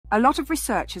A lot of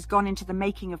research has gone into the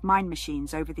making of mind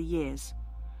machines over the years.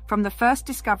 From the first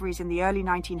discoveries in the early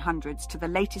 1900s to the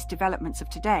latest developments of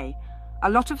today, a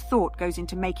lot of thought goes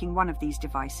into making one of these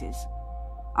devices.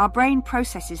 Our brain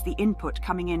processes the input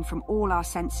coming in from all our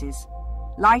senses.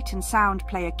 Light and sound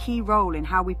play a key role in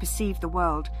how we perceive the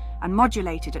world, and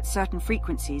modulated at certain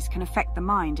frequencies can affect the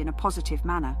mind in a positive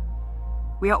manner.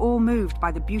 We are all moved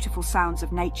by the beautiful sounds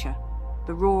of nature,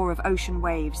 the roar of ocean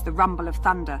waves, the rumble of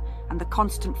thunder, and the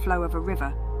constant flow of a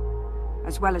river,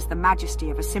 as well as the majesty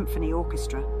of a symphony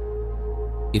orchestra.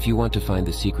 If you want to find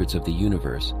the secrets of the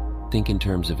universe, think in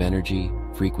terms of energy,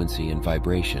 frequency, and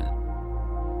vibration.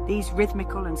 These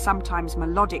rhythmical and sometimes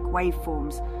melodic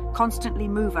waveforms constantly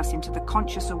move us into the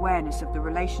conscious awareness of the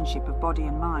relationship of body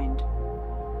and mind.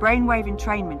 Brainwave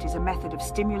entrainment is a method of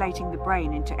stimulating the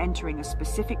brain into entering a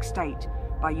specific state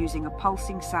by using a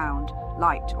pulsing sound,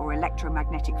 light, or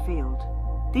electromagnetic field.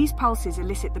 These pulses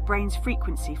elicit the brain's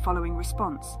frequency following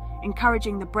response,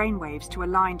 encouraging the brainwaves to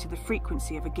align to the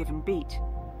frequency of a given beat.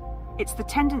 It's the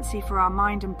tendency for our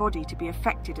mind and body to be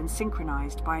affected and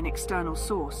synchronized by an external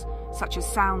source, such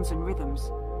as sounds and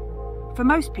rhythms. For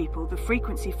most people, the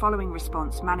frequency following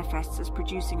response manifests as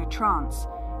producing a trance,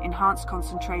 enhanced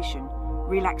concentration,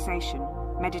 relaxation,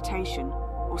 meditation,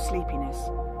 or sleepiness.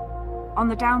 On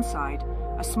the downside,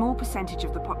 a small percentage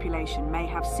of the population may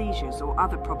have seizures or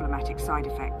other problematic side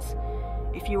effects.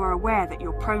 If you are aware that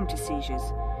you're prone to seizures,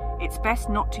 it's best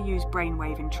not to use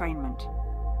brainwave entrainment.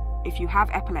 If you have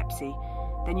epilepsy,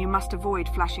 then you must avoid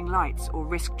flashing lights or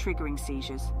risk triggering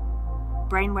seizures.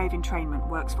 Brainwave entrainment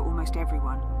works for almost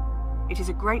everyone. It is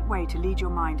a great way to lead your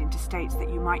mind into states that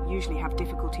you might usually have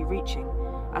difficulty reaching,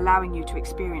 allowing you to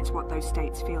experience what those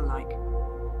states feel like.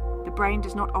 The brain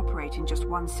does not operate in just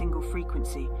one single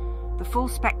frequency. The full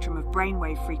spectrum of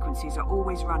brainwave frequencies are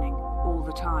always running, all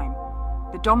the time.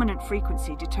 The dominant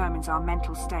frequency determines our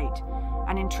mental state,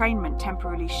 and entrainment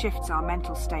temporarily shifts our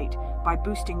mental state by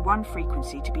boosting one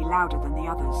frequency to be louder than the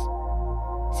others.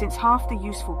 Since half the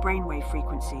useful brainwave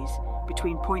frequencies,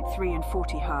 between 0.3 and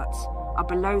 40 Hz, are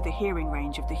below the hearing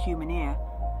range of the human ear,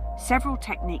 several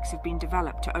techniques have been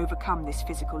developed to overcome this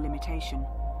physical limitation.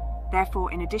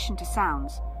 Therefore, in addition to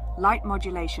sounds, light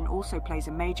modulation also plays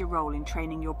a major role in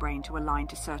training your brain to align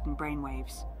to certain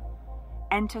brainwaves.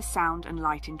 Enter sound and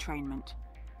light entrainment.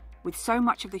 With so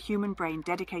much of the human brain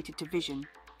dedicated to vision,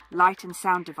 light and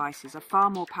sound devices are far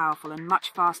more powerful and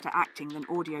much faster acting than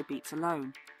audio beats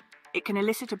alone. It can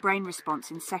elicit a brain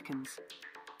response in seconds.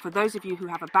 For those of you who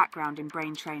have a background in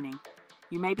brain training,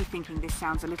 you may be thinking this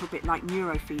sounds a little bit like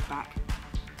neurofeedback.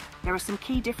 There are some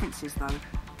key differences though.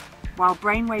 While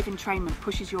brainwave entrainment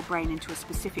pushes your brain into a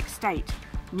specific state,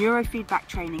 neurofeedback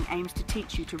training aims to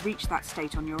teach you to reach that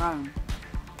state on your own.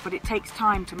 But it takes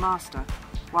time to master.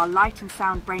 While light and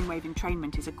sound brainwave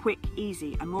entrainment is a quick,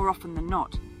 easy, and more often than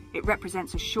not, it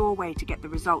represents a sure way to get the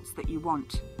results that you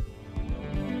want.